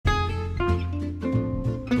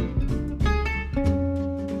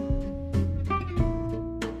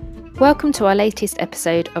Welcome to our latest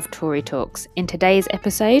episode of Tory Talks. In today's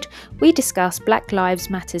episode, we discuss Black Lives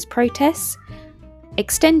Matter's protests,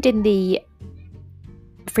 extending the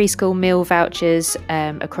free school meal vouchers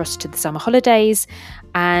across to the summer holidays,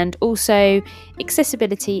 and also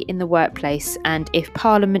accessibility in the workplace, and if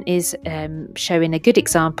Parliament is showing a good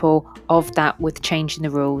example of that with changing the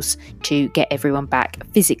rules to get everyone back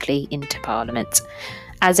physically into Parliament.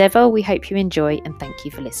 As ever, we hope you enjoy and thank you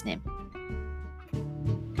for listening.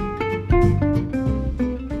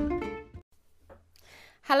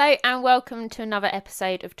 Hello and welcome to another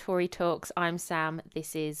episode of Tory Talks. I'm Sam.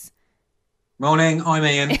 This is... Morning, I'm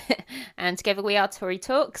Ian. And together we are Tory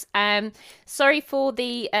Talks. Sorry for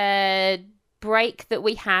the break that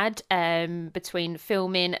we had between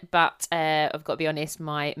filming, but I've got to be honest,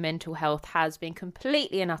 my mental health has been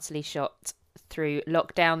completely and utterly shot through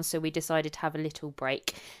lockdown, so we decided to have a little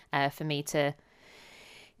break for me to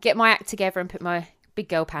get my act together and put my big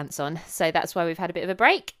girl pants on. So that's why we've had a bit of a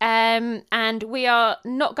break. And we are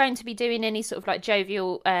not going to be doing any sort of like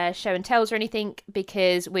jovial show and tells or anything,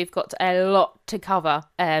 because we've got a lot to cover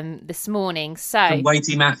this morning. So some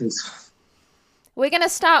weighty matters. We're going to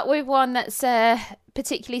start with one that's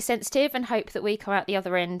particularly sensitive and hope that we come out the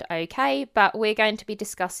other end okay. But we're going to be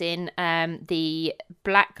discussing the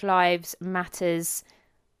Black Lives Matters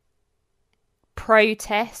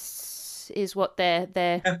protests, is what they're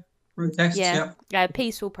protests, yeah.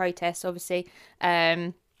 Peaceful protests, obviously,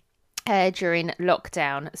 during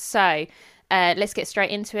lockdown. So let's get straight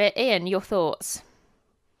into it. Ian, your thoughts?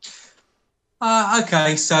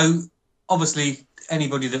 Okay, so obviously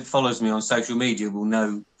anybody that follows me on social media will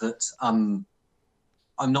know that I'm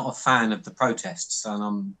not a fan of the protests, and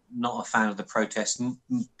I'm not a fan of the protests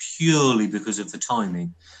purely because of the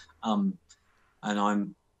timing. And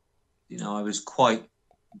I was quite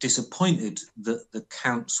disappointed that the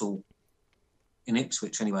council in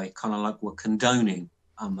Ipswich, anyway, kind of like were condoning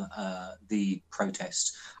the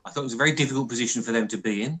protest. I thought it was a very difficult position for them to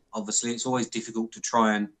be in. Obviously, it's always difficult to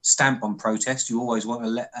try and stamp on protest. You always want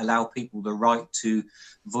to allow people the right to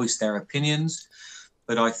voice their opinions.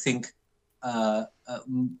 But I think I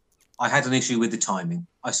had an issue with the timing.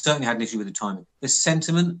 I certainly had an issue with the timing. The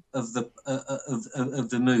sentiment of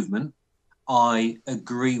the movement, I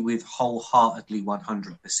agree with wholeheartedly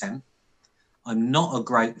 100%. I'm not a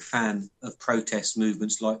great fan of protest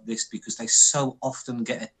movements like this because they so often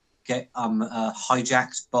get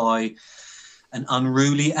hijacked by an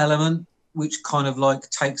unruly element, which kind of like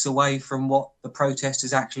takes away from what the protest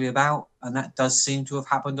is actually about. And that does seem to have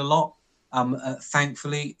happened a lot.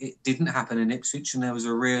 Thankfully, it didn't happen in Ipswich, and there was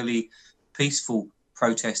a really peaceful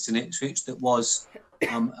protest in Ipswich that was,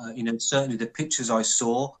 certainly the pictures I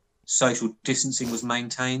saw, social distancing was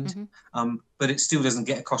maintained, but it still doesn't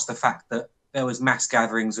get across the fact that there was mass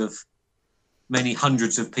gatherings of many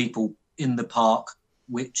hundreds of people in the park,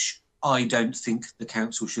 which I don't think the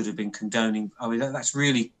council should have been condoning. I mean, that's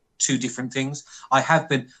really two different things.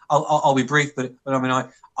 I'll be brief, but I mean,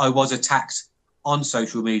 I was attacked on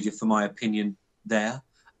social media for my opinion there,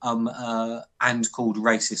 and called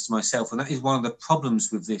racist myself. And that is one of the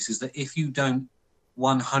problems with this, is that if you don't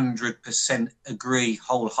 100% agree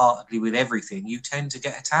wholeheartedly with everything, you tend to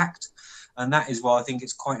get attacked. And that is why I think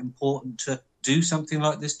it's quite important to do something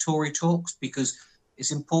like this Tory Talks, because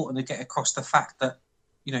it's important to get across the fact that,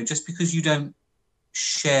 just because you don't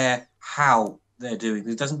share how they're doing,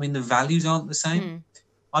 it doesn't mean the values aren't the same.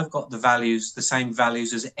 I've got the same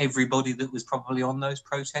values as everybody that was probably on those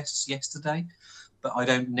protests yesterday, but I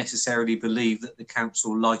don't necessarily believe that the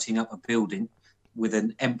council lighting up a building with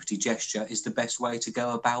an empty gesture is the best way to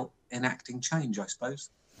go about enacting change, I suppose.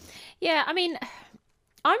 Yeah, I mean,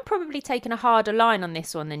 I'm probably taking a harder line on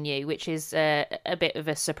this one than you, which is a bit of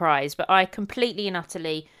a surprise, but I completely and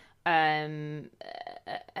utterly am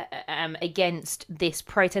against this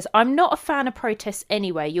protest. I'm not a fan of protests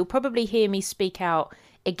anyway. You'll probably hear me speak out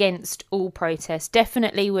against all protests.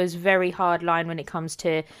 Definitely was very hard line when it comes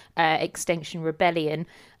to Extinction Rebellion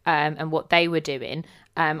and what they were doing.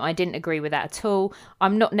 I didn't agree with that at all.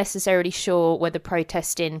 I'm not necessarily sure whether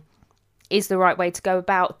protesting is the right way to go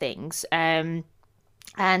about things. And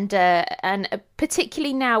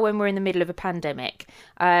particularly now when we're in the middle of a pandemic.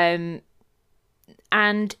 And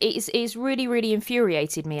it's really, really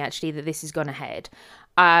infuriated me, actually, that this has gone ahead.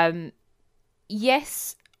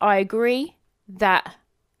 Yes, I agree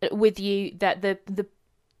with you that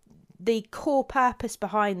the core purpose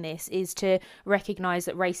behind this is to recognise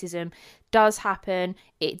that racism does happen,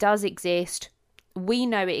 it does exist, we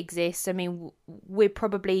know it exists. I mean, we're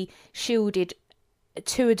probably shielded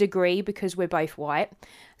to a degree because we're both white,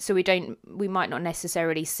 so we might not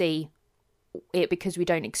necessarily see it because we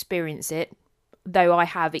don't experience it though I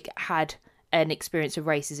have had an experience of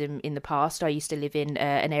racism in the past. I used to live in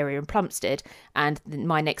an area in Plumstead, and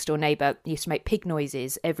my next door neighbour used to make pig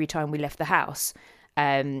noises every time we left the house.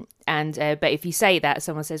 But if you say that,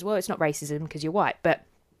 someone says, well, it's not racism because you're white, but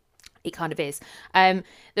it kind of is.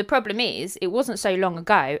 The problem is, it wasn't so long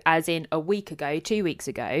ago, as in a week ago, 2 weeks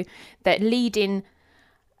ago, that leading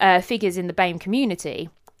figures in the BAME community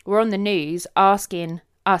were on the news asking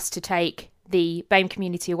us to take the BAME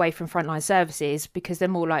community away from frontline services because they're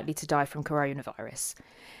more likely to die from coronavirus.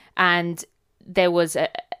 And there was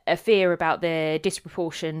a fear about the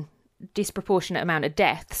disproportionate amount of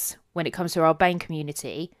deaths when it comes to our BAME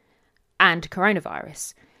community and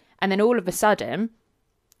coronavirus. And then all of a sudden,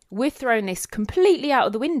 we've thrown this completely out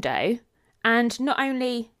of the window. And not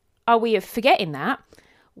only are we forgetting that,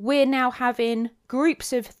 we're now having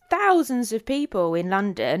groups of thousands of people in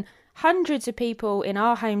London, hundreds of people in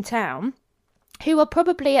our hometown, who are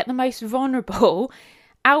probably at the most vulnerable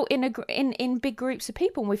out in big groups of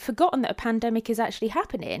people. And we've forgotten that a pandemic is actually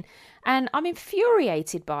happening. And I'm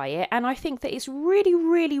infuriated by it. And I think that it's really,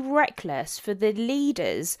 really reckless for the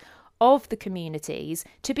leaders of the communities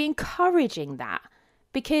to be encouraging that.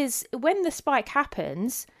 Because when the spike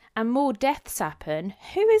happens and more deaths happen,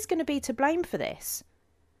 who is going to be to blame for this?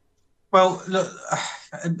 Well, look,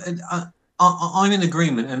 I'm in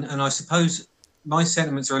agreement. And I suppose my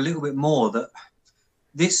sentiments are a little bit more that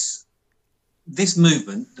this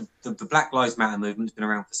movement, the Black Lives Matter movement, has been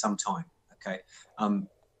around for some time, okay,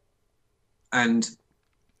 and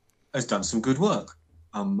has done some good work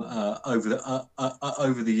over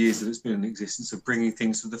the years that it's been in existence of bringing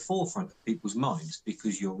things to the forefront of people's minds.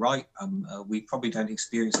 Because you're right, we probably don't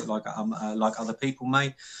experience it like other people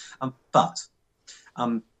may, but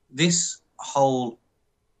this whole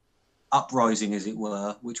uprising, as it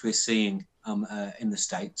were, which we're seeing in the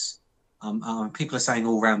States. People are saying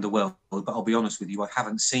all around the world, but I'll be honest with you, I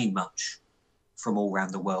haven't seen much from all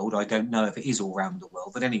around the world. I don't know if it is all around the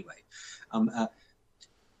world, but anyway,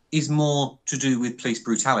 is more to do with police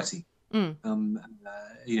brutality.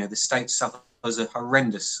 The state suffers a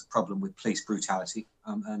horrendous problem with police brutality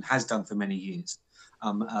and has done for many years.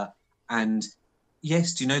 And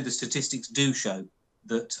yes, do you know, the statistics do show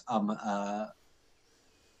that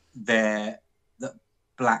that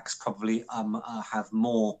blacks probably have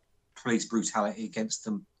more police brutality against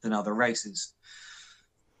them than other races.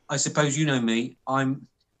 I suppose, you know me, I'd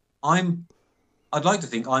like to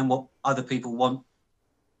think I'm what other people want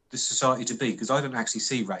the society to be, because I don't actually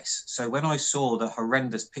see race. So when I saw the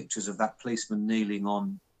horrendous pictures of that policeman kneeling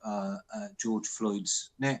on George Floyd's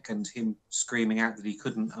neck and him screaming out that he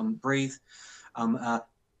couldn't breathe, I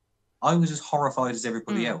was as horrified as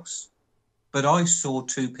everybody else. But I saw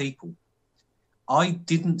two people. I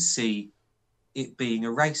didn't see it being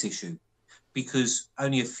a race issue, because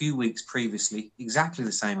only a few weeks previously, exactly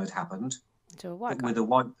the same had happened with a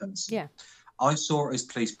white person. Yeah. I saw it as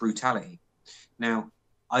police brutality. Now,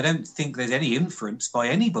 I don't think there's any inference by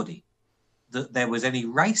anybody that there was any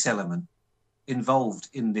race element involved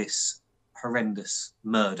in this horrendous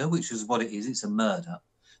murder, which is what it is. It's a murder.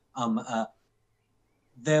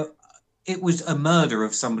 It was a murder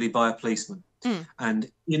of somebody by a policeman, and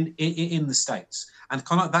in the States, and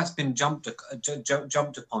kind of that's been jumped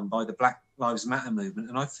upon by the Black Lives Matter movement,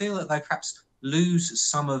 and I feel that they perhaps lose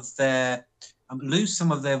some of their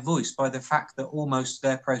voice by the fact that almost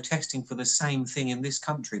they're protesting for the same thing in this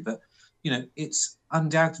country. But you know, it's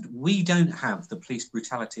undoubted we don't have the police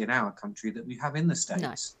brutality in our country that we have in the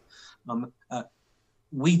States. No.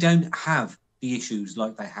 We don't have the issues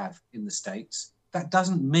like they have in the States. That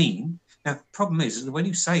doesn't mean. Now, the problem is that when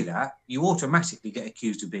you say that, you automatically get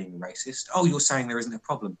accused of being racist. Oh, you're saying there isn't a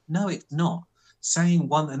problem. No, it's not. Saying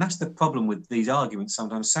one, and that's the problem with these arguments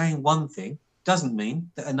sometimes, saying one thing doesn't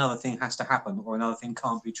mean that another thing has to happen or another thing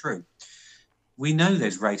can't be true. We know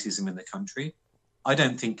there's racism in the country. I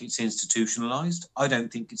don't think it's institutionalized. I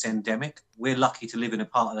don't think it's endemic. We're lucky to live in a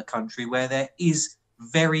part of the country where there is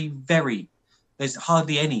there's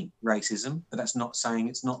hardly any racism, but that's not saying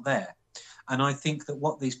it's not there. And I think that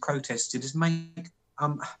what these protests did is make,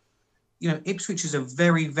 Ipswich is a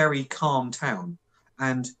very, very calm town.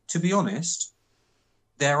 And to be honest,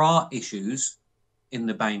 there are issues in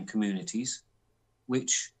the BAME communities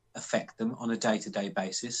which affect them on a day-to-day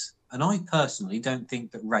basis. And I personally don't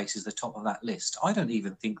think that race is the top of that list. I don't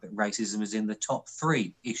even think that racism is in the top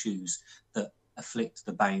 3 issues that afflict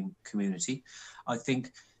the BAME community. I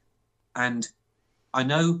think, and I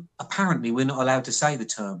know apparently we're not allowed to say the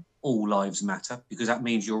term all lives matter, because that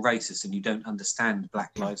means you're racist and you don't understand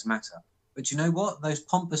Black Lives Matter. But you know what? Those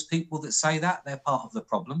pompous people that say that, they're part of the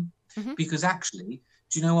problem. Because actually,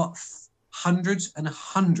 do you know what? Hundreds and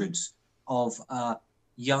hundreds of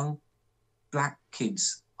young black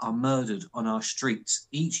kids are murdered on our streets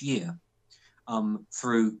each year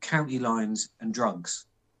through county lines and drugs.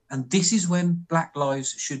 And this is when black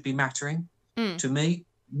lives should be mattering to me,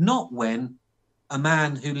 not when a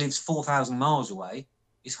man who lives 4,000 miles away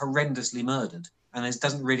is horrendously murdered and it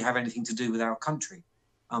doesn't really have anything to do with our country.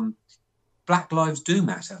 Black lives do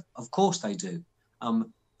matter. Of course they do.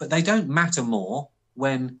 But they don't matter more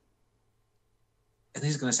when, and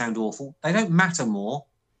this is going to sound awful, they don't matter more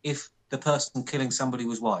if the person killing somebody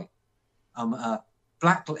was white.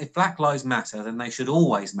 If black lives matter, then they should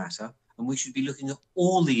always matter, and we should be looking at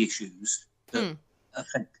all the issues that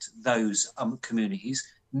affect those communities,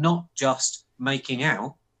 not just making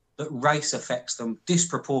out that race affects them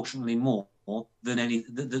disproportionately more than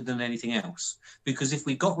anything else. Because if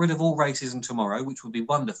we got rid of all racism tomorrow, which would be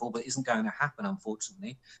wonderful, but isn't going to happen,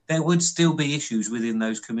 unfortunately, there would still be issues within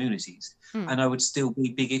those communities, and there would still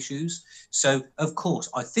be big issues. So, of course,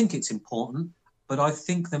 I think it's important, but I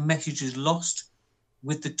think the message is lost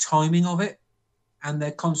with the timing of it, and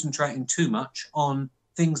they're concentrating too much on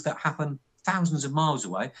things that happen thousands of miles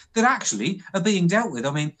away that actually are being dealt with.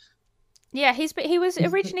 I mean, yeah, he was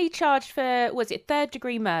originally charged for, was it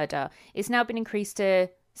third-degree murder? It's now been increased to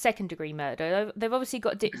second-degree murder. They've obviously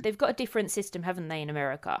got they've got a different system, haven't they, in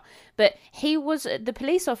America? But he was the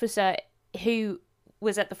police officer who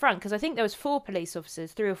was at the front, because I think there was 3 or 4 police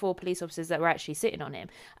officers that were actually sitting on him.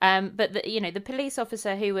 But the police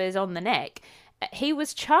officer who was on the neck, he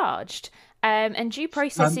was charged, and due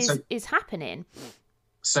process is happening.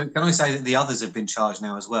 So can I say that the others have been charged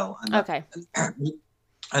now as well? And okay.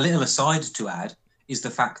 A little aside to add is the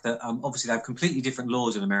fact that obviously they have completely different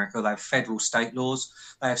laws in America. They have federal, state laws.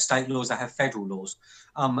 They have state laws. They have federal laws.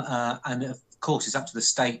 And of course, it's up to the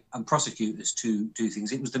state and prosecutors to do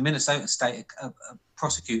things. It was the Minnesota state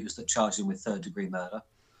prosecutors that charged him with third-degree murder.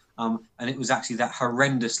 And it was actually that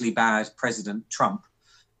horrendously bad President Trump,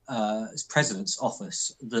 president's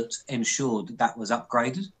office, that ensured that was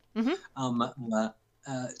upgraded.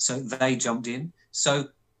 So they jumped in. So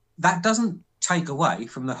that doesn't take away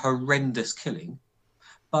from the horrendous killing,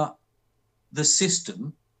 but the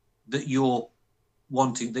system that you're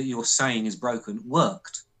saying is broken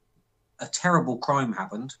worked. A terrible crime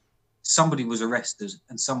happened, somebody was arrested,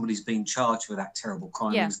 and somebody's been charged for that terrible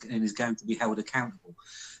crime and is going to be held accountable.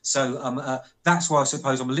 So that's why I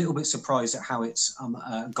suppose I'm a little bit surprised at how it's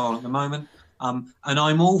gone at the moment. And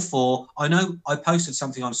I'm all for. I know I posted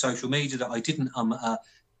something on social media that I didn't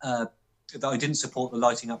support the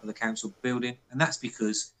lighting up of the council building, and that's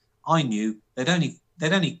because I knew they'd only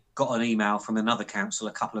got an email from another council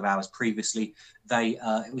a couple of hours previously.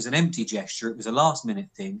 It was an empty gesture, it was a last minute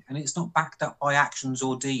thing, and it's not backed up by actions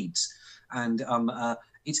or deeds. And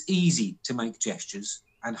it's easy to make gestures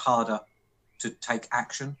and harder to take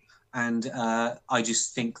action. And I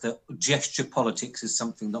just think that gesture politics is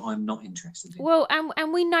something that I'm not interested in. Well,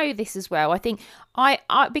 and we know this as well. I think I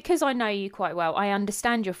because I know you quite well, I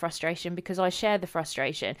understand your frustration because I share the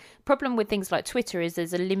frustration. Problem with things like Twitter is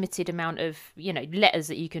there's a limited amount of letters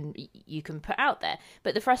that you can put out there.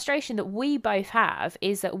 But the frustration that we both have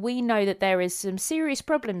is that we know that there is some serious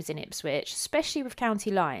problems in Ipswich, especially with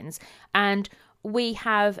county lines, and we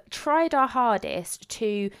have tried our hardest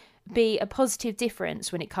to be a positive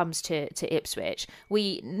difference when it comes to Ipswich.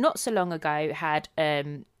 We not so long ago had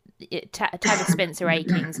Taylor Spencer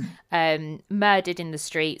Akins murdered in the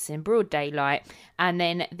streets in broad daylight, and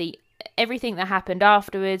then everything that happened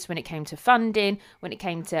afterwards when it came to funding, when it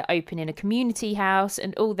came to opening a community house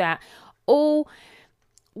and all that, all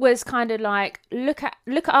was kind of like, look at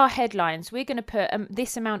our headlines, we're going to put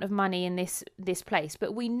this amount of money in this place,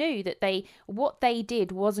 but we knew that what they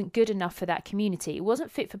did wasn't good enough for that community. It wasn't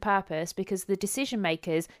fit for purpose because the decision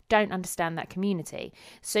makers don't understand that community.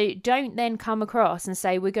 So don't then come across and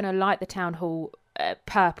say we're going to light the town hall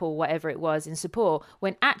purple, whatever it was, in support,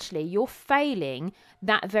 when actually you're failing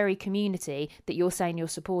that very community that you're saying you're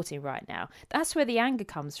supporting right now. That's where the anger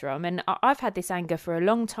comes from. And I've had this anger for a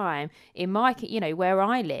long time in my, where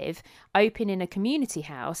I live, opening a community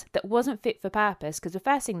house that wasn't fit for purpose, because the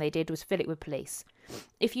first thing they did was fill it with police.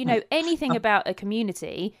 If you know anything about a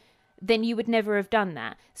community, then you would never have done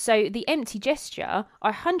that. So the empty gesture,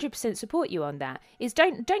 I 100% support you on that, is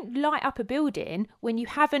don't light up a building when you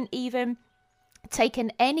haven't even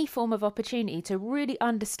taken any form of opportunity to really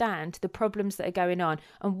understand the problems that are going on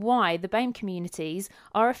and why the BAME communities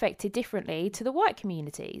are affected differently to the white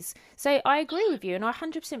communities. So I agree with you, and I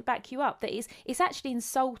 100% back you up that it's actually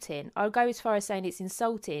insulting. I'll go as far as saying it's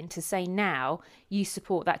insulting to say now you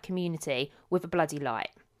support that community with a bloody light.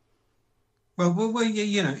 Well, it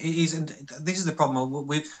is, and this is the problem.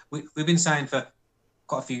 We've been saying for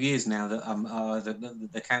quite a few years now that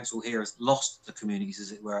the council here has lost the communities,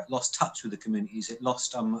 as it were, lost touch with the communities. It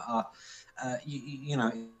lost you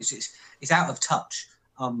know, it's out of touch.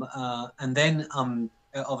 And then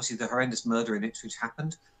obviously the horrendous murder in Ipswich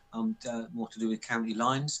happened, more to do with county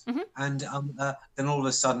lines. Mm-hmm. And then all of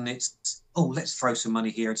a sudden it's, oh, let's throw some money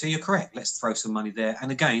here. And so you're correct, let's throw some money there.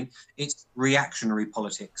 And again, it's reactionary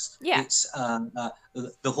politics. Yeah. It's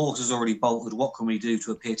the horse has already bolted. What can we do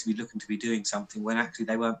to appear to be looking to be doing something when actually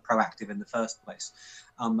they weren't proactive in the first place?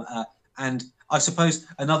 And I suppose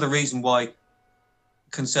another reason why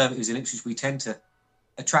Conservatives in Ipswich, we tend to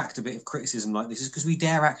attract a bit of criticism like this, is because we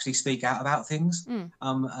dare actually speak out about things.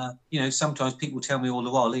 You know, sometimes people tell me all the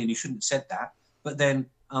while, Ian, you shouldn't have said that. But then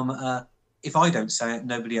if I don't say it,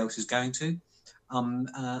 nobody else is going to.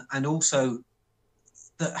 And also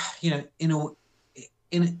that, you know,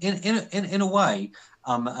 in a way,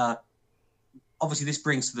 obviously this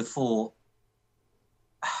brings to the fore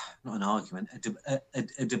not an argument,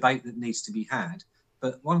 a debate that needs to be had.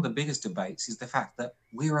 But one of the biggest debates is the fact that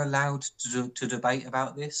we're allowed to debate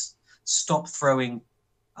about this. Stop throwing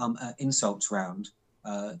insults around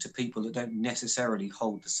to people that don't necessarily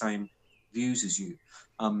hold the same views as you.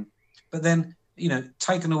 But then, you know,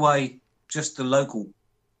 taken away just the local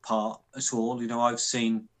part at all, you know, I've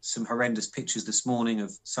seen some horrendous pictures this morning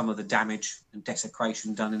of some of the damage and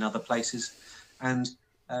desecration done in other places. And,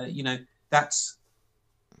 you know,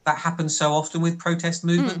 that happens so often with protest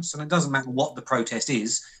movements, and it doesn't matter what the protest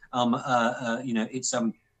is. You know, it's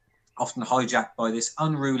often hijacked by this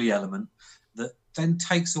unruly element that then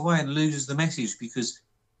takes away and loses the message, because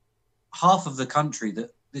half of the country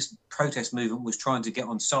that this protest movement was trying to get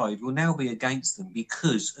on side will now be against them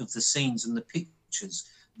because of the scenes and the pictures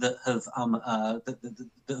that have that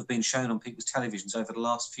have been shown on people's televisions over the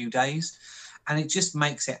last few days, and it just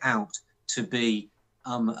makes it out to be.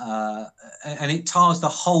 And it tars the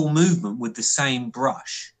whole movement with the same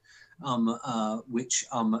brush, which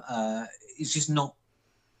is just not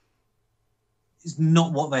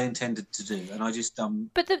what they intended to do. And I just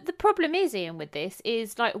But the problem is, Ian, with this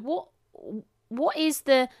is like what is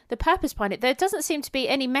the purpose behind it? There doesn't seem to be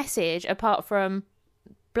any message apart from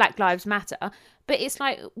Black Lives Matter. But it's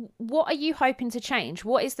like, what are you hoping to change?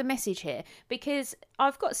 What is the message here? Because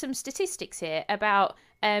I've got some statistics here about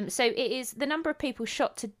so it is the number of people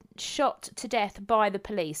shot to death by the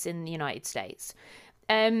police in the United States.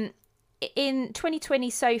 In 2020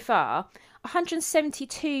 so far,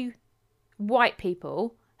 172 white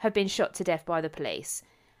people have been shot to death by the police.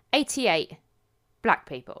 88 black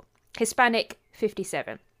people. Hispanic,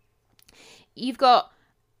 57. You've got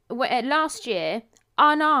last year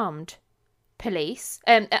unarmed police,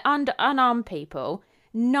 unarmed people.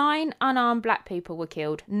 9 unarmed black people were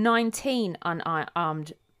killed. 19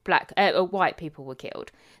 unarmed white people were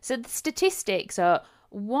killed. So the statistics are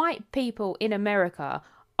white people in America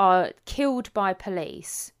are killed by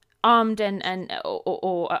police, armed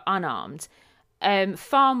or unarmed,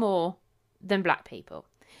 far more than black people.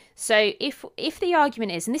 So if the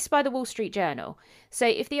argument is, and this is by the Wall Street Journal, so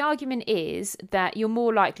if the argument is that you're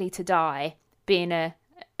more likely to die being a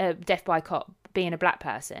death by cop, being a black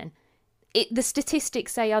person, the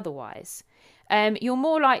statistics say otherwise. You're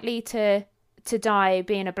more likely to die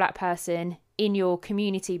being a black person in your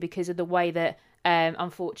community because of the way that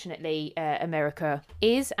unfortunately America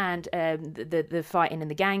is, and the fighting and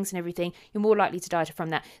the gangs and everything. You're more likely to die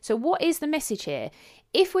from that. So what is the message here?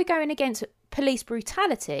 If we're going against police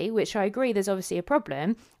brutality, which I agree there's obviously a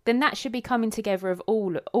problem, then that should be coming together of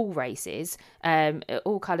all races,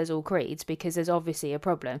 all colours, all creeds, because there's obviously a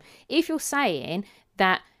problem. If you're saying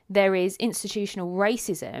that there is institutional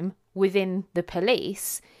racism within the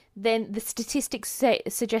police, then the statistics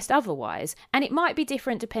suggest otherwise. And it might be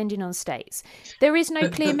different depending on states. There is no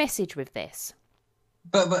clear message with this.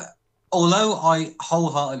 But although I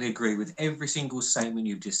wholeheartedly agree with every single statement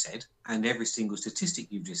you've just said and every single statistic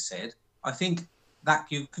you've just said, I think that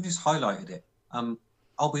you could just highlighted it.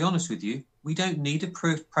 I'll be honest with you, we don't need a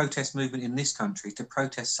protest movement in this country to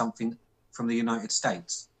protest something from the United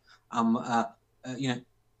States. You know,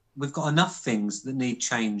 we've got enough things that need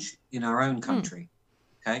change in our own country.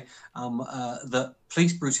 Okay, that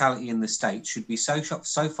police brutality in the States should be so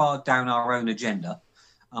far down our own agenda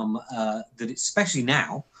that it's, especially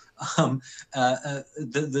now,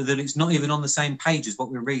 that it's not even on the same page as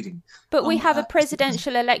what we're reading. But we have a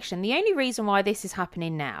presidential election. The only reason why this is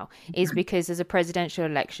happening now is because there's a presidential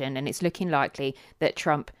election and it's looking likely that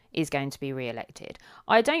Trump is going to be re-elected.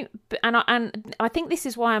 I don't, and I think this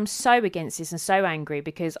is why I'm so against this and so angry,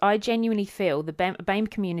 because I genuinely feel the BAME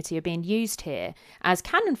community are being used here as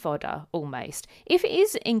cannon fodder almost. If it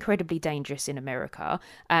is incredibly dangerous in America,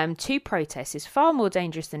 to protest is far more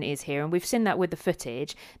dangerous than it is here, and we've seen that with the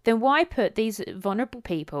footage, then why put these vulnerable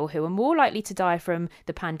people who are more likely to die from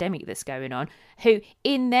the pandemic that's going on, who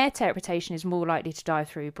in their interpretation is more likely to die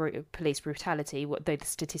through police brutality, what the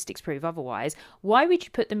statistics prove otherwise, why would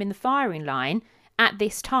you put them in the firing line at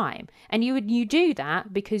this time? And you do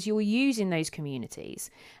that because you're using those communities,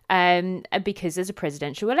 because there's a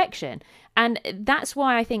presidential election. And that's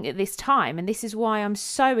why I think at this time, and this is why I'm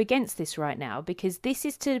so against this right now, because this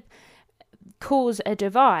is to cause a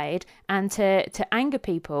divide and to anger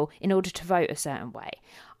people in order to vote a certain way.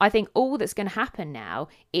 I think all that's going to happen now,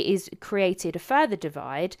 it is created a further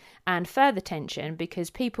divide and further tension, because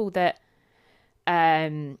people that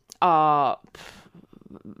are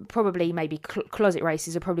probably maybe closet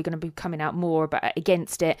racists are probably going to be coming out more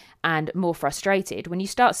against it and more frustrated. When you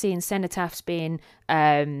start seeing cenotaphs being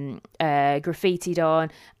graffitied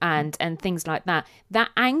on and things like that, that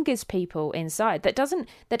angers people inside. That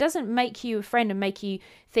doesn't make you a friend and make you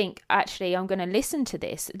think, actually, I'm going to listen to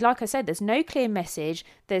this. Like I said, there's no clear message.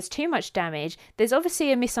 There's too much damage. There's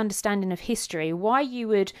obviously a misunderstanding of history. Why you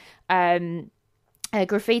would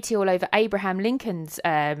graffiti all over Abraham Lincoln's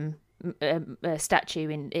statue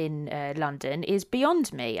in London is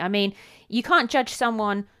beyond me. I mean, you can't judge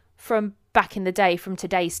someone from back in the day from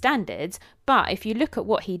today's standards, but if you look at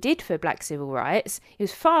what he did for black civil rights, it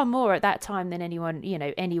was far more at that time than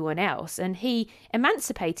anyone else, and he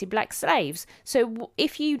emancipated black slaves. So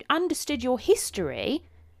if you understood your history,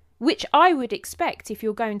 which I would expect if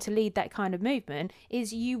you're going to lead that kind of movement,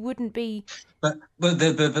 is you wouldn't be. But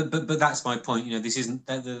that's my point. This isn't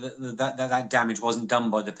that damage wasn't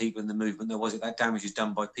done by the people in the movement. There was it. That damage is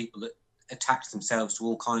done by people that attached themselves to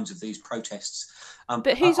all kinds of these protests.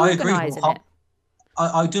 But who's organising it?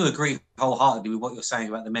 I do agree wholeheartedly with what you're saying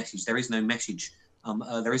about the message. There is no message.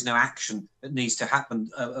 There is no action that needs to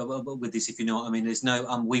happen with this, if you know what I mean. There's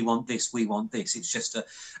no we want this, we want this. It's just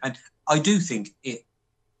and I do think it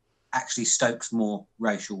actually stokes more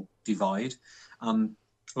racial divide.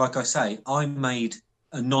 Like I say, I made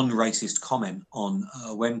a non-racist comment on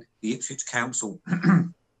when the Ipswich Council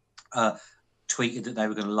tweeted that they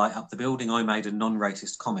were going to light up the building. I made a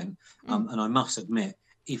non-racist comment, and I must admit,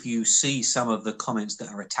 if you see some of the comments that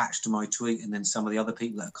are attached to my tweet and then some of the other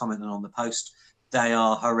people that are commenting on the post, they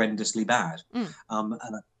are horrendously bad. And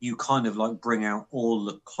you kind of like bring out all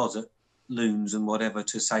the closet loons and whatever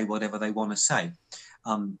to say whatever they want to say.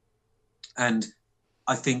 And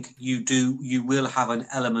I think you will have an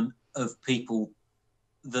element of people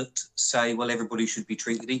that say, well, everybody should be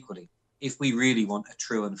treated equally. If we really want a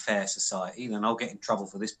true and fair society, then I'll get in trouble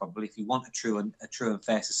for this probably. If you want a true and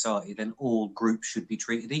fair society, then all groups should be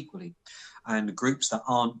treated equally. And groups that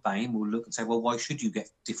aren't BAME will look and say, well, why should you get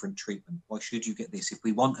different treatment? Why should you get this? If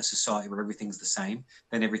we want a society where everything's the same,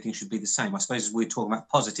 then everything should be the same. I suppose we're talking about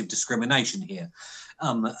positive discrimination here.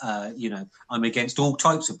 I'm against all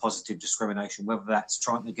types of positive discrimination, whether that's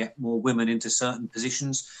trying to get more women into certain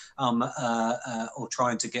positions or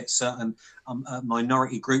trying to get certain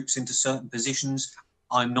minority groups into certain positions.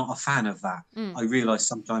 I'm not a fan of that. I realise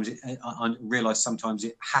sometimes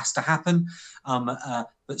it has to happen,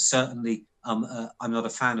 but certainly I'm not a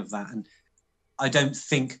fan of that. And I don't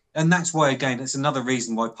think, and that's why, again, that's another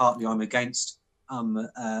reason why partly I'm against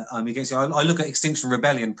it. I look at Extinction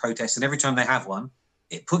Rebellion protests, and every time they have one,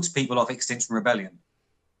 it puts people off Extinction Rebellion.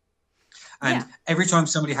 And every time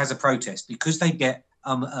somebody has a protest, because they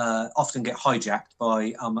often get hijacked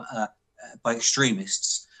by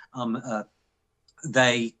extremists,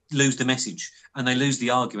 they lose the message and they lose the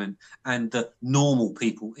argument, and the normal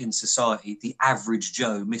people in society, the average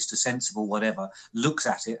Joe, Mr. Sensible, whatever, looks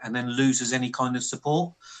at it and then loses any kind of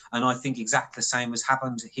support. And I think exactly the same has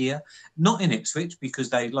happened here, not in Ipswich, because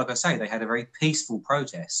they, like I say, they had a very peaceful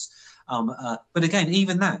protest. But again,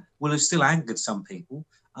 even that will have still angered some people.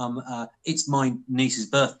 It's my niece's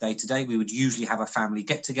birthday today. We would usually have a family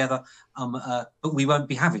get together, but we won't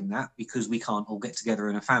be having that because we can't all get together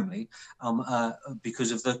in a family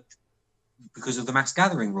because of the mass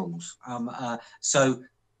gathering rules. So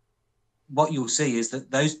what you'll see is that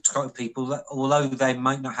those type of people, that, although they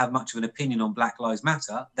might not have much of an opinion on Black Lives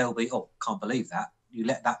Matter, they'll be, oh, can't believe that. You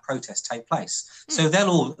let that protest take place. So they'll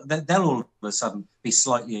all of a sudden be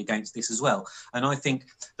slightly against this as well. And I think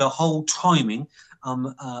the whole timing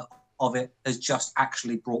of of it has just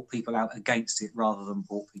actually brought people out against it rather than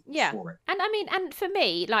brought people for it. And I mean, and for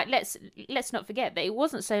me, like, let's not forget that it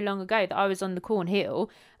wasn't so long ago that I was on the Cornhill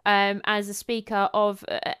as a speaker of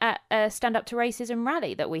a Stand Up to Racism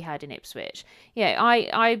rally that we had in Ipswich. Yeah,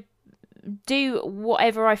 I do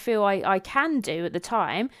whatever I feel I can do at the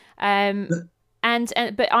time.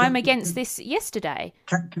 But I'm against this yesterday.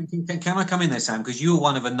 Can I come in there, Sam? Because you were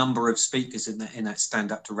one of a number of speakers in that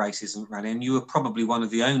Stand Up to Racism rally, and you were probably one of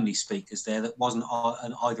the only speakers there that wasn't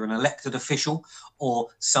either an elected official or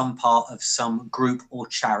some part of some group or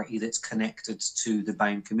charity that's connected to the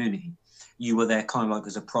BAME community. You were there kind of like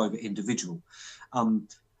as a private individual.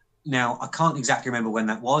 Now, I can't exactly remember when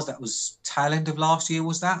that was. That was tail end of last year,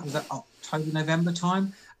 was that? Was that October, November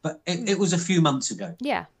time? But it was a few months ago.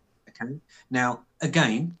 Yeah. Okay. Now,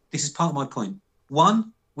 again, this is part of my point.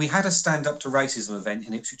 One, we had a Stand Up to Racism event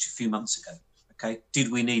in Ipswich a few months ago. Okay.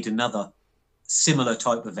 Did we need another similar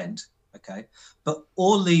type event? Okay. But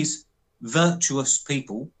all these virtuous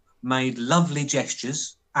people made lovely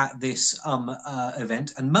gestures at this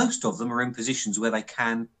event, and most of them are in positions where they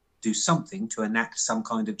can do something to enact some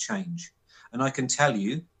kind of change. And I can tell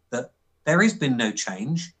you that there has been no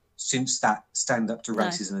change since that Stand Up to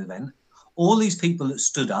Racism event. All these people that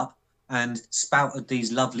stood up and spouted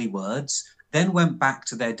these lovely words, then went back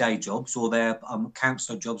to their day jobs or their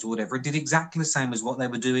councillor jobs or whatever, and did exactly the same as what they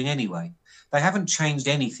were doing anyway. They haven't changed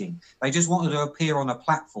anything. They just wanted to appear on a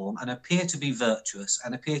platform and appear to be virtuous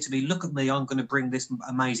and appear to be, look at me, I'm going to bring this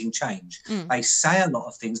amazing change. They say a lot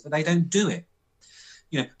of things, but they don't do it.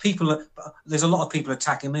 You know, there's a lot of people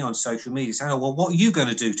attacking me on social media saying, oh, well, what are you going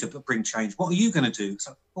to do to bring change? What are you going to do?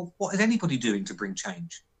 So, well, what is anybody doing to bring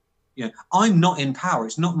change? You know, I'm not in power.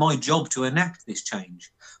 It's not my job to enact this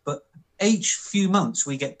change. But each few months,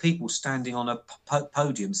 we get people standing on a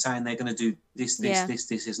podium saying they're going to do this, and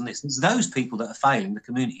this. It's those people that are failing the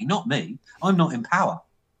community, not me. I'm not in power.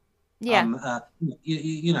 Yeah.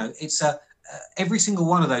 You know, it's every single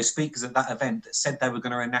one of those speakers at that event that said they were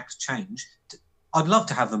going to enact change. I'd love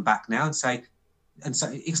to have them back now and say,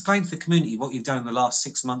 explain to the community what you've done in the last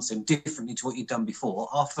 6 months and differently to what you've done before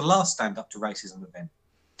after the last Stand Up to Racism event.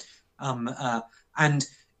 And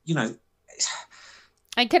you know,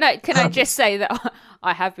 and can I just say that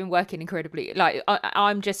I have been working incredibly. Like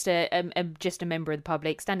I'm just a member of the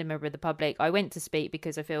public, standing member of the public. I went to speak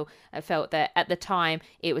because I felt that at the time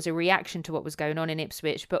it was a reaction to what was going on in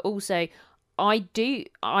Ipswich, but also I do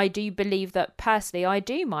believe that personally I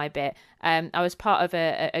do my bit. I was part of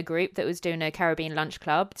a group that was doing a Caribbean lunch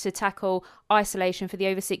club to tackle isolation for the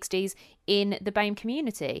over 60s in the BAME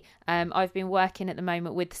community. I've been working at the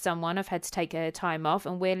moment with someone. I've had to take a time off,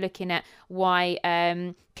 and we're looking at why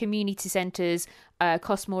community centres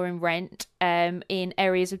cost more in rent in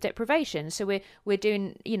areas of deprivation. So we're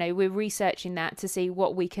doing, you know, we're researching that to see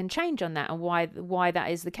what we can change on that and why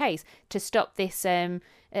that is the case, to stop this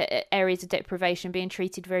areas of deprivation being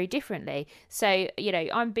treated very differently. So, you know,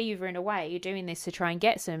 I'm beavering away doing this to try and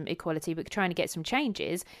get some equality, but trying to get some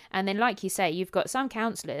changes. And then, like you say, you've got some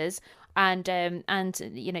councillors and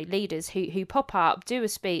you know, leaders who pop up, do a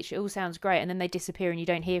speech, it all sounds great, and then they disappear and you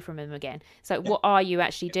don't hear from them again. So what are you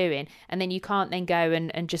actually doing? And then you can't then go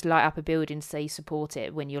and just light up a building to say you support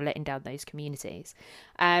it when you're letting down those communities.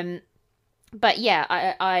 But yeah,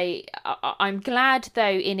 I'm glad though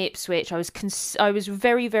in Ipswich I was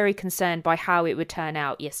very, very concerned by how it would turn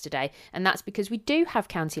out yesterday, and that's because we do have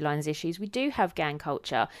county lines issues, we do have gang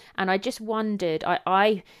culture, and I just wondered,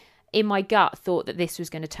 I in my gut thought that this was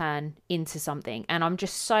going to turn into something, and I'm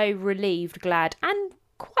just so relieved, glad, and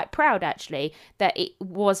quite proud actually that it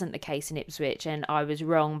wasn't the case in Ipswich, and I was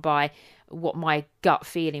wrong by what my gut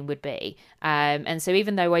feeling would be. And so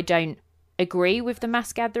even though I don't agree with the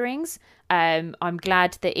mass gatherings, I'm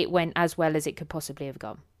glad that it went as well as it could possibly have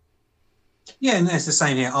gone. Yeah, and that's the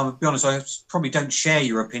same here. I'll be honest, I probably don't share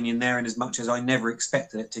your opinion there, in as much as I never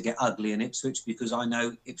expected it to get ugly in Ipswich, because I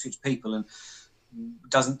know Ipswich people and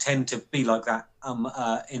doesn't tend to be like that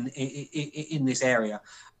in this area.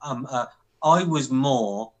 I was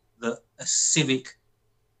more that a civic,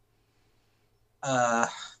 the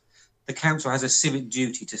council has a civic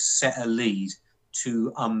duty to set a lead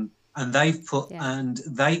to and they put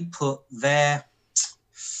their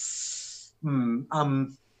the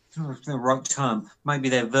right term, maybe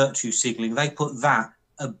their virtue signalling, they put that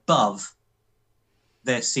above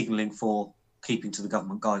their signalling for keeping to the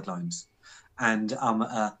government guidelines. And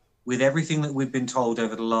with everything that we've been told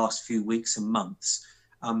over the last few weeks and months,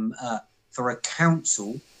 for a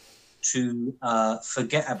council to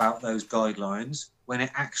forget about those guidelines when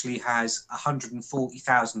it actually has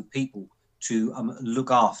 140,000 people to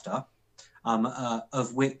look after,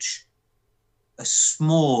 of which a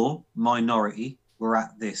small minority were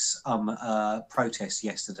at this protest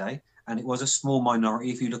yesterday, and it was a small minority.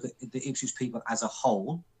 If you look at the Ipswich people as a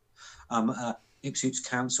whole, Ipswich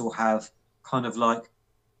Council have kind of like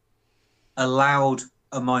allowed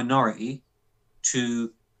a minority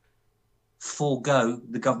to forego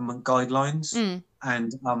the government guidelines,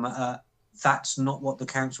 and that's not what the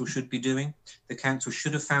council should be doing. The council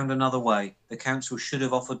should have found another way. The council should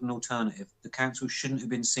have offered an alternative. The council shouldn't have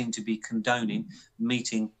been seen to be condoning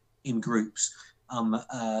meeting in groups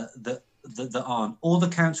that aren't. Or the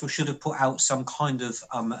council should have put out some kind of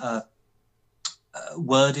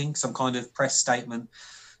wording, some kind of press statement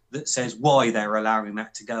that says why they're allowing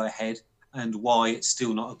that to go ahead and why it's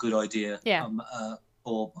still not a good idea. Yeah.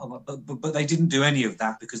 But they didn't do any of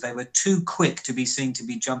that because they were too quick to be seen to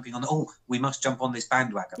be jumping on. Oh, we must jump on this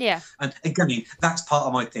bandwagon. Yeah. And again, that's part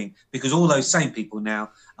of my thing, because all those same people now,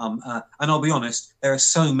 and I'll be honest, there are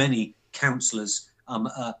so many councillors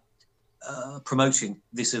promoting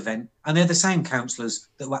this event, and they're the same councillors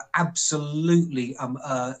that were absolutely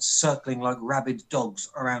circling like rabid dogs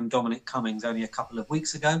around Dominic Cummings only a couple of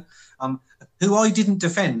weeks ago, who I didn't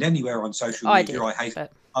defend anywhere on social media.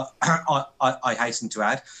 I hasten to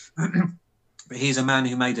add. But he's a man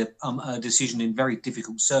who made a decision in very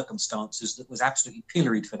difficult circumstances that was absolutely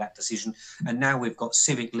pilloried for that decision. And now we've got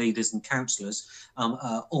civic leaders and councillors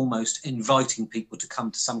almost inviting people to come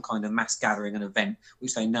to some kind of mass gathering and event,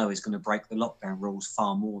 which they know is going to break the lockdown rules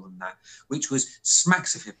far more than that, which was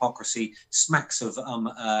smacks of hypocrisy, smacks of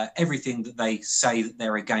everything that they say that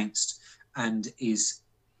they're against, and is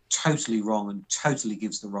totally wrong and totally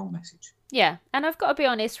gives the wrong message. Yeah, and I've got to be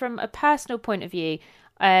honest, from a personal point of view,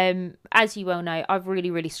 as you well know, I've really,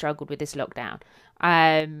 really struggled with this lockdown.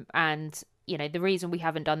 And, you know, the reason we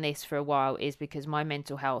haven't done this for a while is because my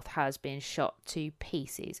mental health has been shot to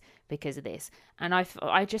pieces because of this. And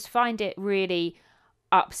I just find it really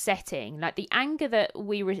upsetting. Like, the anger that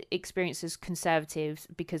we experienced as Conservatives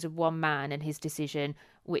because of one man and his decision,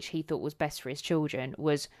 which he thought was best for his children,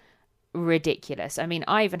 was ridiculous. I mean,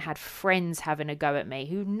 I even had friends having a go at me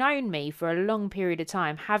who've known me for a long period of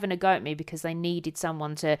time, having a go at me because they needed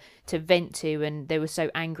someone to vent to, and they were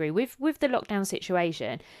so angry with the lockdown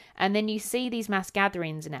situation. And then you see these mass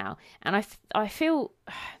gatherings now, and I feel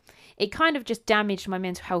it kind of just damaged my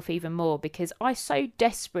mental health even more, because I so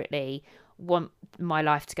desperately want my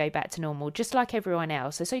life to go back to normal, just like everyone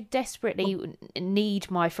else. I so desperately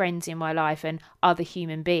need my friends in my life and other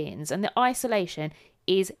human beings, and the isolation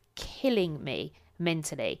is killing me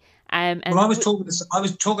mentally. And well, I was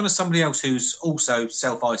talking to somebody else who's also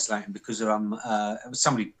self-isolating because of it was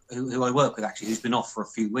somebody who I work with actually, who's been off for a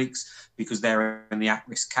few weeks because they're in the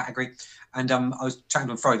at-risk category. And I was chatting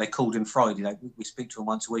to them Friday. They called in Friday. We speak to them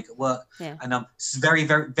once a week at work. Yeah. And it's very,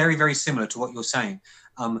 very, very, very similar to what you're saying.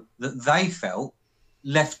 That they felt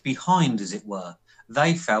left behind, as it were.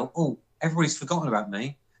 They felt, oh, everybody's forgotten about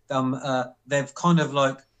me. They've kind of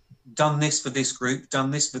like done this for this group,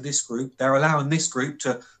 done this for this group. They're allowing this group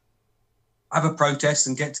to have a protest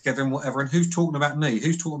and get together and whatever. And who's talking about me?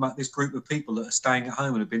 Who's talking about this group of people that are staying at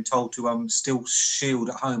home and have been told to still shield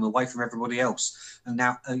at home away from everybody else, and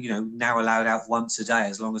now now allowed out once a day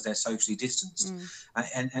as long as they're socially distanced.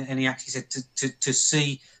 And he actually said to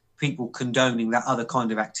see people condoning that other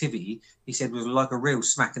kind of activity, he said, was like a real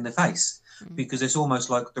smack in the face, because it's almost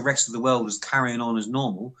like the rest of the world is carrying on as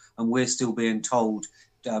normal, and we're still being told,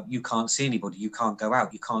 you can't see anybody, you can't go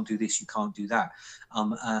out, you can't do this, you can't do that.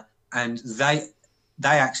 And they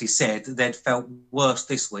actually said that they'd felt worse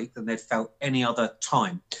this week than they'd felt any other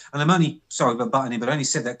time. And I'm only, sorry about butting in, but I only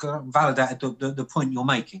said that because I validated the point you're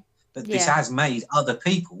making, that this has made other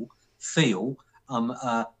people feel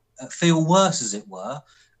worse, as it were,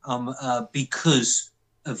 because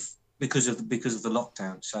of the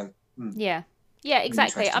lockdown. So Yeah,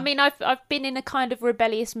 exactly. I mean, I've been in a kind of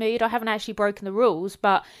rebellious mood. I haven't actually broken the rules,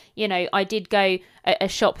 but, you know, I did go, a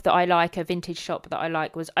shop that I like, a vintage shop that I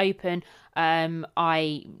like, was open. Like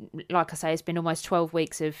I say, it's been almost 12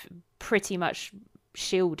 weeks of pretty much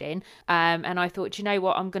shielding, and I thought, you know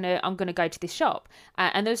what, I'm gonna go to this shop,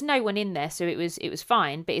 and there was no one in there, so it was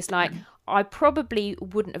fine. But it's like, I probably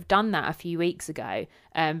wouldn't have done that a few weeks ago,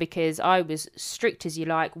 because I was strict as you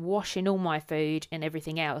like, washing all my food and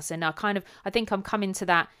everything else. And I think I'm coming to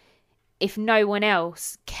that, if no one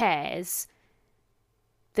else cares,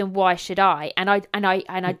 then why should I? And I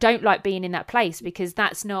don't like being in that place, because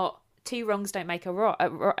that's not, two wrongs don't make a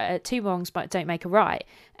right. Two wrongs don't make a right.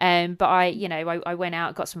 But I went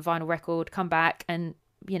out, got some vinyl record, come back, and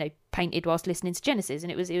painted whilst listening to Genesis,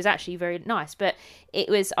 and it was actually very nice. But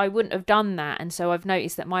I wouldn't have done that, and so I've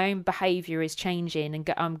noticed that my own behaviour is changing,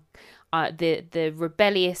 and the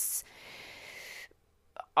rebellious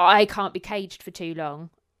I can't be caged for too long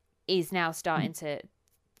is now starting to,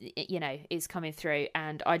 is coming through.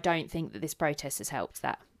 And I don't think that this protest has helped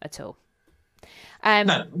that at all.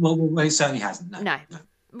 No, well, it certainly hasn't. No.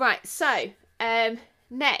 Right, so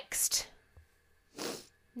next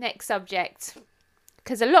subject,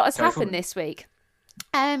 because a lot has happened this week.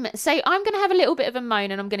 So I'm going to have a little bit of a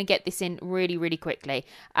moan, and I'm going to get this in really, really quickly.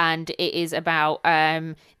 And it is about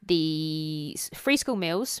the free school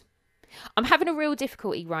meals. I'm having a real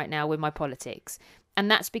difficulty right now with my politics. And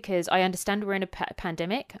that's because I understand we're in a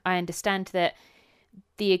pandemic. I understand that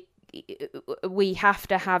we have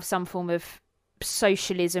to have some form of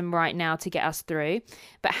socialism right now to get us through.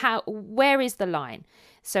 But where is the line?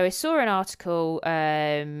 So I saw an article,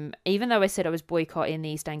 even though I said I was boycotting the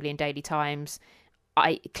East Anglian Daily Times,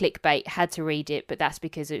 I clickbait had to read it, but that's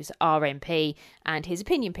because it was our MP and his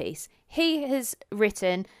opinion piece. He has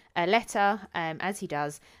written a letter, as he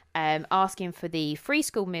does, asking for the free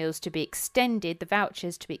school meals to be extended, the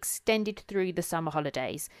vouchers to be extended through the summer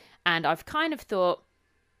holidays. And I've kind of thought,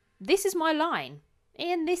 this is my line.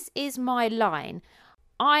 Ian, this is my line.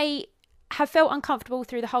 I have felt uncomfortable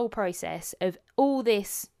through the whole process of all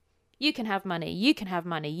this. You can have money, you can have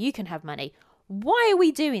money, you can have money. Why are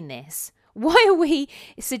we doing this? Why are we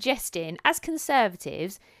suggesting, as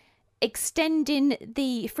Conservatives, extending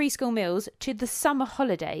the free school meals to the summer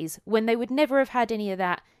holidays when they would never have had any of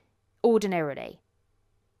that ordinarily?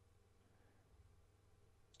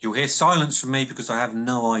 You'll hear silence from me because I have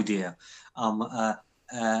no idea.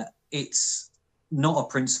 It's not a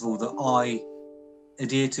principle that I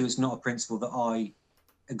adhere to. It's not a principle that I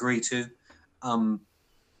agree to.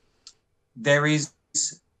 There is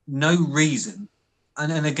no reason,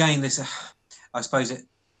 and again, this, I suppose,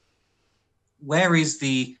 where is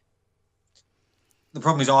the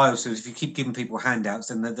problem is I also, if you keep giving people handouts,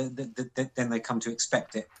 then they come to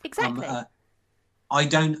expect it. Exactly. I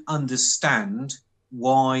don't understand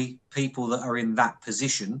why people that are in that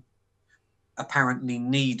position apparently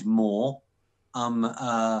need more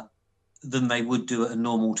than they would do at a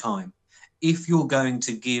normal time. If you're going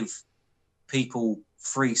to give people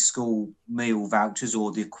free school meal vouchers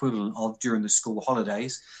or the equivalent of during the school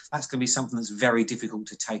holidays, that's going to be something that's very difficult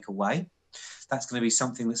to take away. That's going to be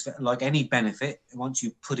something that's like any benefit. Once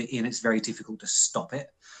you put it in, it's very difficult to stop it.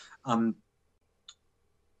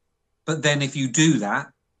 But then if you do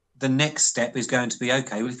that, the next step is going to be,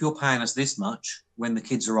 okay, well, if you're paying us this much when the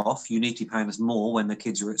kids are off, you need to be paying us more when the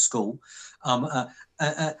kids are at school, or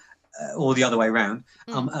the other way around.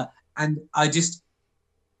 And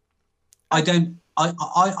I don't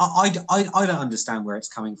understand where it's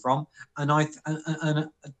coming from. And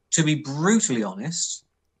to be brutally honest,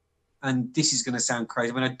 and this is going to sound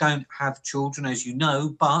crazy, I mean, I don't have children, as you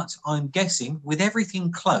know, but I'm guessing with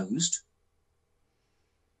everything closed,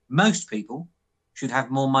 most people should have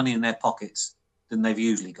more money in their pockets than they've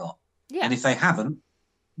usually got. Yeah. And if they haven't,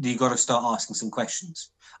 you've got to start asking some questions.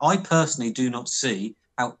 I personally do not see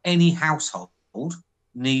how any household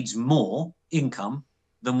needs more income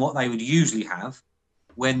than what they would usually have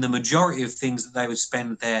when the majority of things that they would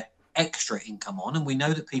spend their extra income on, and we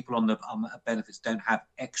know that people on the benefits don't have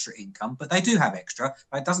extra income, but they do have extra.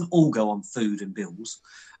 It doesn't all go on food and bills.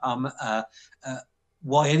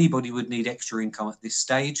 Why anybody would need extra income at this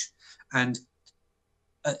stage, and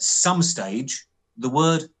at some stage, the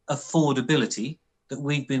word affordability that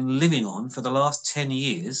we've been living on for the last 10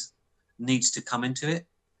 years needs to come into it.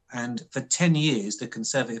 And for 10 years, the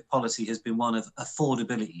Conservative policy has been one of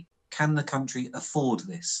affordability. Can the country afford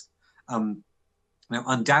this? Now,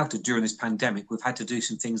 undoubted during this pandemic, we've had to do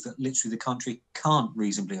some things that literally the country can't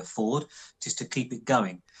reasonably afford just to keep it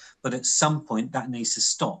going. But at some point, that needs to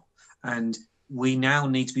stop. And we now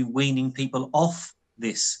need to be weaning people off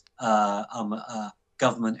this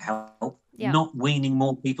government help, not weaning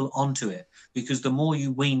more people onto it. Because the more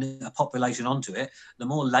you wean a population onto it, the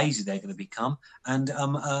more lazy they're going to become, and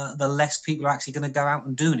the less people are actually going to go out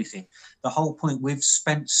and do anything. The whole point, we've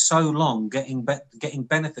spent so long getting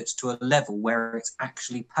benefits to a level where it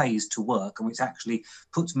actually pays to work, and which actually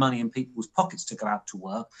puts money in people's pockets to go out to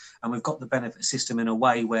work. And we've got the benefit system in a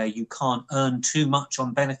way where you can't earn too much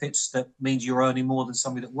on benefits. That means you're earning more than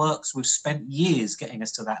somebody that works. We've spent years getting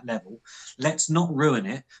us to that level. Let's not ruin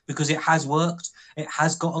it, because it has worked. It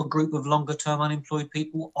has got a group of longer-term unemployed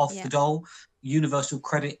people off the dole. Universal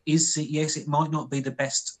credit is, yes, it might not be the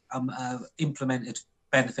best implemented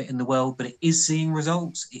benefit in the world, but it is seeing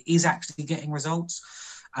results. It is actually getting results.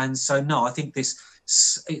 And so, no, I think this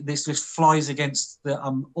this just flies against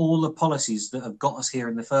all the policies that have got us here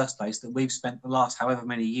in the first place, that we've spent the last however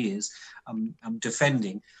many years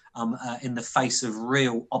defending in the face of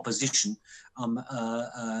real opposition.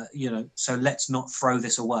 So let's not throw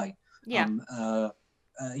this away. Yeah.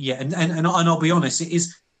 And I'll be honest, it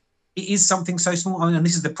is something so small. I mean, and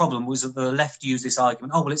this is the problem, was that the left use this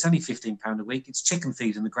argument, oh, well, it's only £15 a week. It's chicken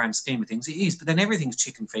feed in the grand scheme of things. It is, but then everything's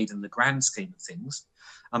chicken feed in the grand scheme of things.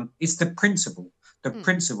 It's the principle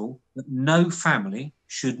that no family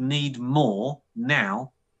should need more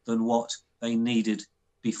now than what they needed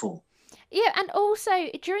before. Yeah, and also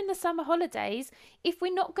during the summer holidays, if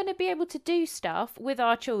we're not going to be able to do stuff with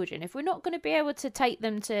our children, if we're not going to be able to take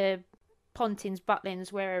them to Pontins,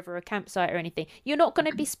 Butlins, wherever, a campsite or anything, you're not going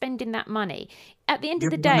to be spending that money. At the end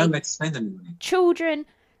of the day, children,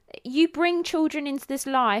 you bring children into this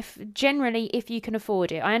life generally if you can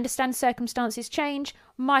afford it. I understand circumstances change.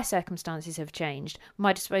 My circumstances have changed.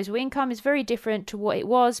 My disposable income is very different to what it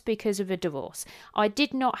was because of a divorce. I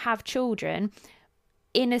did not have children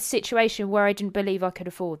in a situation where I didn't believe I could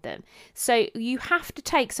afford them. So you have to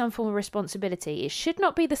take some form of responsibility. It should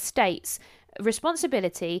not be the state's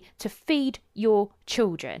responsibility to feed your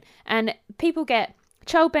children. And people get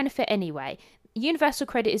child benefit anyway. Universal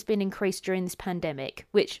credit has been increased during this pandemic,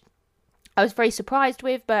 which I was very surprised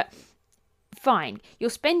with, but fine. You're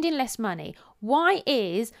spending less money. Why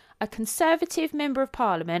is a Conservative Member of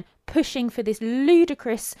Parliament pushing for this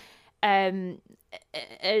ludicrous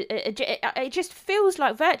it just feels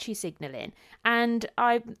like virtue signalling, and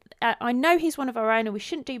I know he's one of our own and we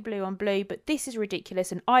shouldn't do blue on blue, but this is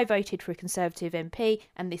ridiculous, and I voted for a Conservative MP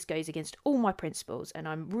and this goes against all my principles, and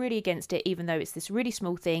I'm really against it, even though it's this really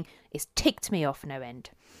small thing. It's ticked me off no end.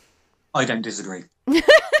 I don't disagree.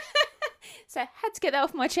 So I had to get that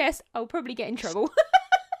off my chest. I'll probably get in trouble.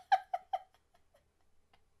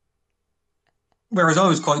 Whereas I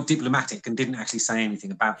was quite diplomatic and didn't actually say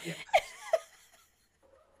anything about it.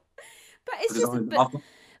 But it's just,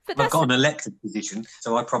 I've got an elected position,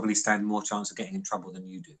 so I probably stand more chance of getting in trouble than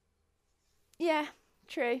you do. Yeah,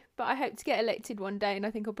 true. But I hope to get elected one day, and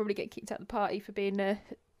I think I'll probably get kicked out of the party for being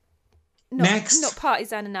not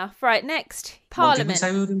partisan enough. Right, next, Parliament.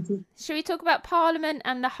 Should we talk about Parliament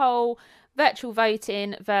and the whole virtual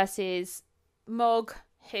voting versus MOG,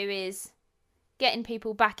 who is getting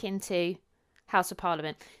people back into House of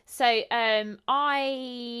Parliament? So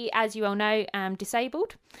I, as you all know, am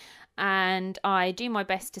disabled. And I do my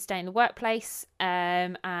best to stay in the workplace,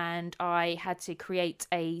 and I had to create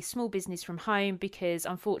a small business from home because,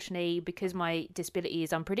 unfortunately, because my disability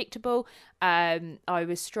is unpredictable, I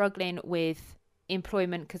was struggling with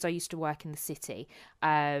employment because I used to work in the city, so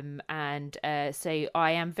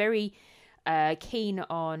I am very keen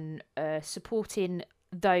on supporting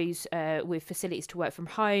those with facilities to work from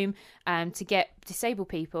home, to get disabled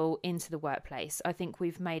people into the workplace. I think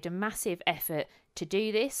we've made a massive effort to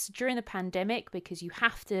do this during the pandemic because you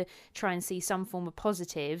have to try and see some form of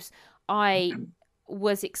positives. I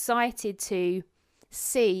was excited to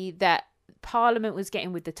see that Parliament was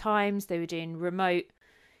getting with the times. They were doing remote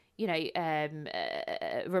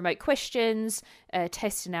questions,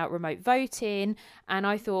 testing out remote voting, and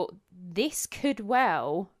I thought this could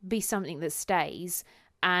well be something that stays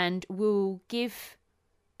and will give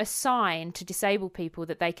a sign to disabled people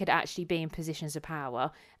that they could actually be in positions of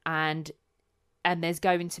power, and there's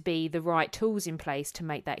going to be the right tools in place to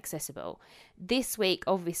make that accessible. This week,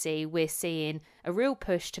 obviously, we're seeing a real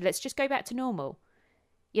push to let's just go back to normal.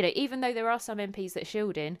 Even though there are some MPs that are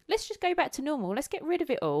shielding, let's just go back to normal. Let's get rid of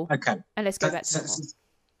it all. Okay. And let's go back to normal.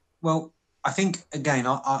 Well, I think, again,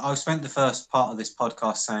 I've spent the first part of this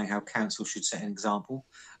podcast saying how council should set an example.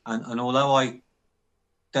 And although I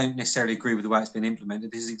don't necessarily agree with the way it's been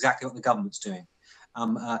implemented, this is exactly what the government's doing.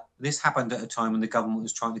 This happened at a time when the government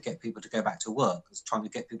was trying to get people to go back to work, was trying to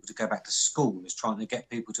get people to go back to school, was trying to get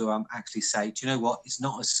people to actually say, do you know what? It's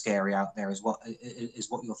not as scary out there as what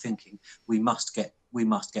you're thinking. We must get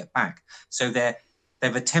back. So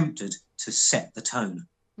they've attempted to set the tone,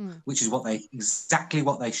 which is exactly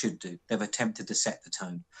what they should do. They've attempted to set the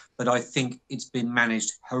tone, but I think it's been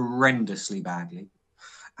managed horrendously badly,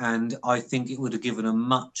 and I think it would have given a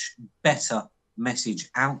much better message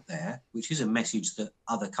out there, which is a message that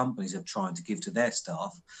other companies are trying to give to their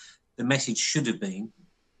staff. The message should have been,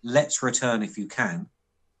 let's return if you can,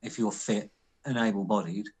 if you're fit and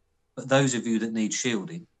able-bodied, but those of you that need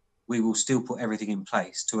shielding, we will still put everything in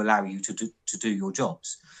place to allow you to do your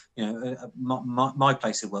jobs. My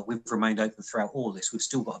place of work, we've remained open throughout all this. We've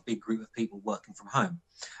still got a big group of people working from home.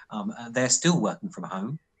 They're still working from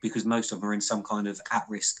home because most of them are in some kind of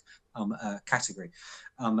at-risk category.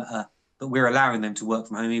 But we're allowing them to work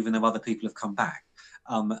from home even though other people have come back.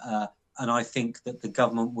 And I think that the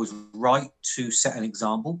government was right to set an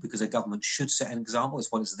example, because a government should set an example.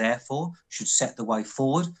 It's what it's there for, should set the way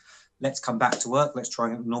forward. Let's come back to work, let's try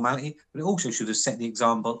and get normality. But it also should have set the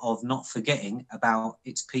example of not forgetting about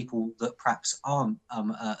its people that perhaps aren't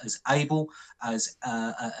as able as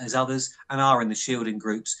others and are in the shielding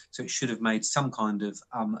groups. So it should have made some kind of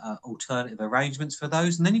alternative arrangements for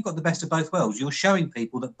those. And then you've got the best of both worlds. You're showing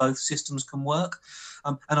people that both systems can work.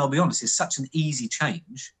 And I'll be honest, it's such an easy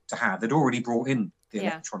change to have. They'd already brought in the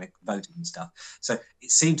electronic voting and stuff. So it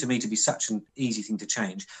seemed to me to be such an easy thing to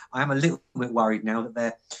change. I am a little bit worried now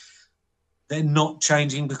that they're not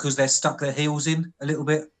changing because they're stuck their heels in a little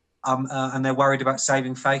bit, and they're worried about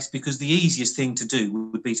saving face, because the easiest thing to do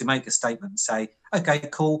would be to make a statement and say, okay,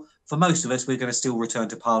 cool, for most of us, we're going to still return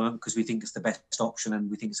to Parliament because we think it's the best option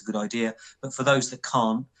and we think it's a good idea. But for those that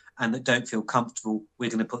can't and that don't feel comfortable, we're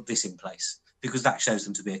going to put this in place, because that shows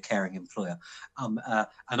them to be a caring employer. And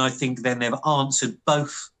I think then they've answered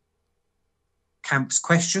both camps'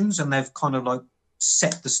 questions, and they've kind of like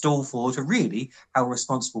set the stall forward to really how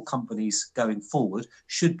responsible companies going forward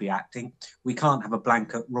should be acting. We can't have a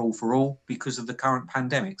blanket rule for all because of the current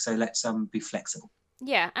pandemic, so let's be flexible.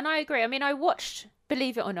 Yeah, and I agree. I mean, I watched,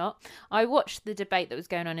 believe it or not, I watched the debate that was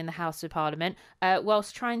going on in the House of Parliament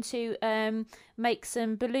whilst trying to make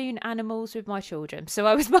some balloon animals with my children. So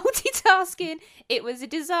I was multitasking. It was a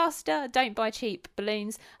disaster. Don't buy cheap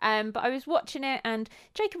balloons. But I was watching it, and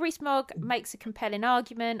Jacob Rees-Mogg makes a compelling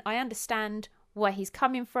argument. I understand where he's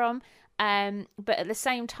coming from, but at the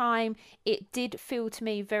same time, it did feel to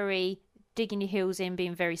me very digging your heels in,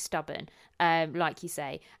 being very stubborn, like you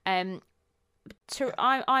say. I'm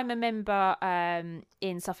a member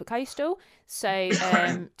in Suffolk Coastal, so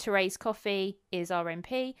Therese Coffey is our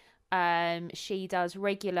MP. She does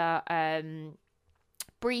regular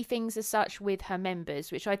briefings as such with her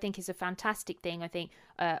members, which I think is a fantastic thing. I think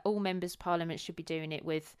all members of Parliament should be doing it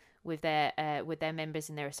with their members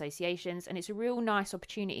in their associations, and it's a real nice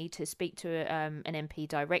opportunity to speak to an MP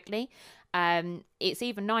directly. It's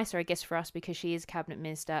even nicer, I guess, for us because she is Cabinet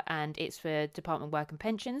Minister and it's for Department of Work and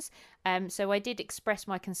Pensions. So I did express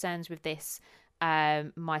my concerns with this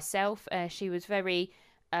myself. She was very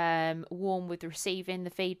warm with receiving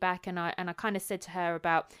the feedback, and I kind of said to her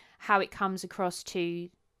about how it comes across to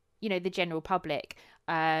the general public,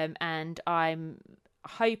 and I'm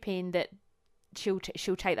hoping that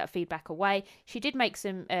she'll take that feedback away. She did make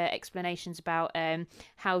some explanations about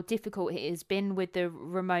how difficult it has been with the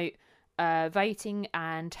remote voting,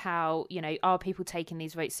 and how are people taking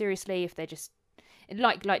these votes seriously if they're just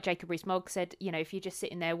like Jacob Rees-Mogg said, if you're just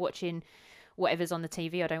sitting there watching whatever's on the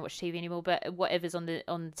TV. I don't watch TV anymore, but whatever's on the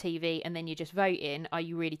TV, and then you're just voting, are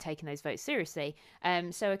you really taking those votes seriously?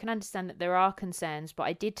 So I can understand that there are concerns, but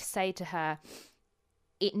I did say to her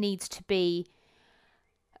it needs to be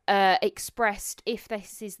expressed. If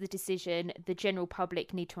this is the decision, the general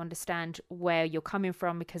public need to understand where you're coming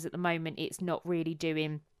from, because at the moment it's not really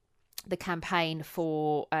doing the campaign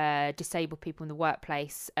for disabled people in the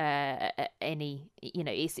workplace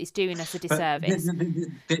it's doing us a disservice.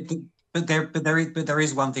 But there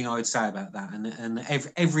is one thing I would say about that, and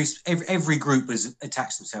every group has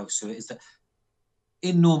attached themselves to it, is that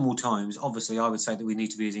in normal times, obviously, I would say that we need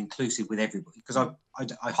to be as inclusive with everybody, because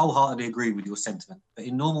I wholeheartedly agree with your sentiment. But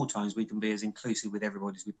in normal times, we can be as inclusive with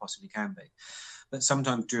everybody as we possibly can be. But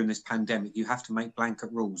sometimes during this pandemic, you have to make blanket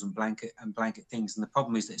rules and blanket things. And the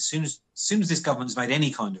problem is that as soon as this government's made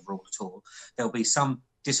any kind of rule at all, there'll be some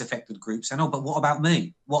disaffected groups saying, oh, but what about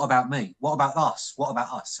me? What about me? What about us? What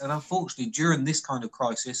about us? And unfortunately, during this kind of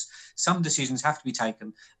crisis, some decisions have to be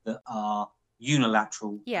taken that are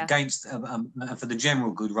unilateral against for the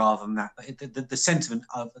general good rather than that. But the sentiment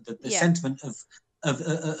of sentiment of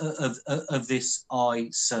this, I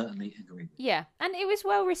certainly agree with. Yeah, and it was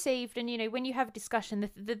well received. And when you have a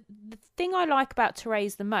discussion, the thing I like about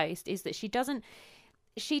Therese the most is that she doesn't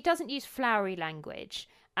use flowery language,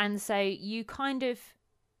 and so you kind of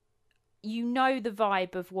the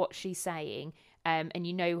vibe of what she's saying. And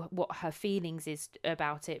what her feelings is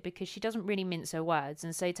about it, because she doesn't really mince her words.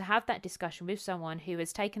 And so to have that discussion with someone who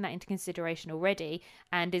has taken that into consideration already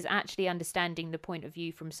and is actually understanding the point of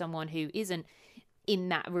view from someone who isn't in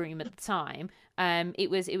that room at the time, it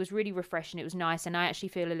was really refreshing. It was nice, and I actually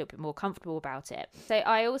feel a little bit more comfortable about it. So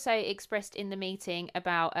I also expressed in the meeting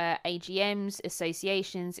about AGMs,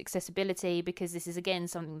 associations, accessibility, because this is again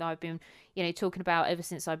something that I've been talking about ever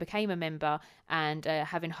since I became a member, and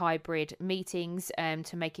having hybrid meetings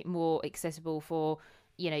to make it more accessible for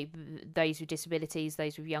those with disabilities,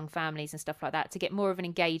 those with young families and stuff like that, to get more of an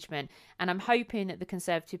engagement. And I'm hoping that the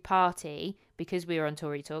Conservative Party, because we are on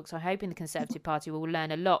Tory Talks, I'm hoping the Conservative Party will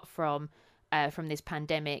learn a lot from from this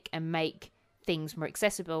pandemic and make things more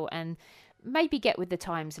accessible and maybe get with the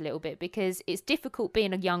times a little bit, because it's difficult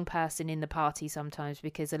being a young person in the party sometimes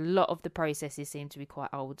because a lot of the processes seem to be quite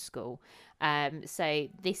old school. So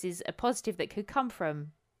this is a positive that could come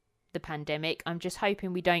from the pandemic. I'm just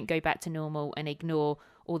hoping we don't go back to normal and ignore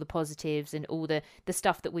all the positives and all the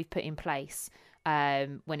stuff that we've put in place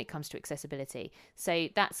when it comes to accessibility. So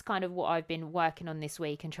that's kind of what I've been working on this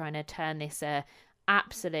week and trying to turn this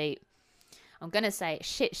absolute, I'm going to say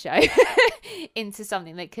shit show into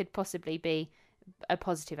something that could possibly be a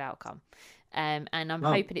positive outcome. And I'm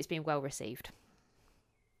hoping it's been well received.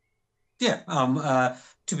 Yeah.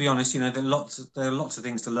 To be honest, there are lots of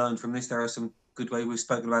things to learn from this. There are some good ways. We've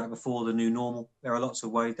spoken about it before, the new normal. There are lots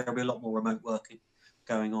of ways. There'll be a lot more remote working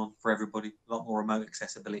going on for everybody, a lot more remote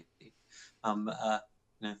accessibility. A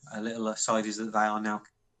little aside is that they are now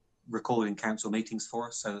recording council meetings for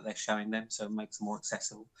us so that they're showing them, so it makes them more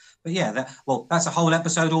accessible. But yeah, that's a whole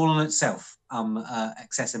episode all on itself.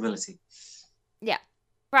 Accessibility. Yeah.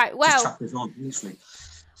 Right. Well, just chuck this on, literally.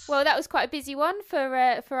 Well, that was quite a busy one for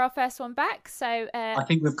our first one back. So I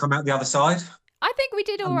think we've come out the other side. I think we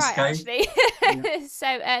did all right, actually. Yeah.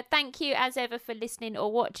 So thank you as ever for listening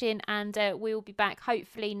or watching, and we'll be back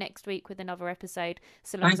hopefully next week with another episode,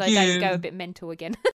 so long as I don't go a bit mental again.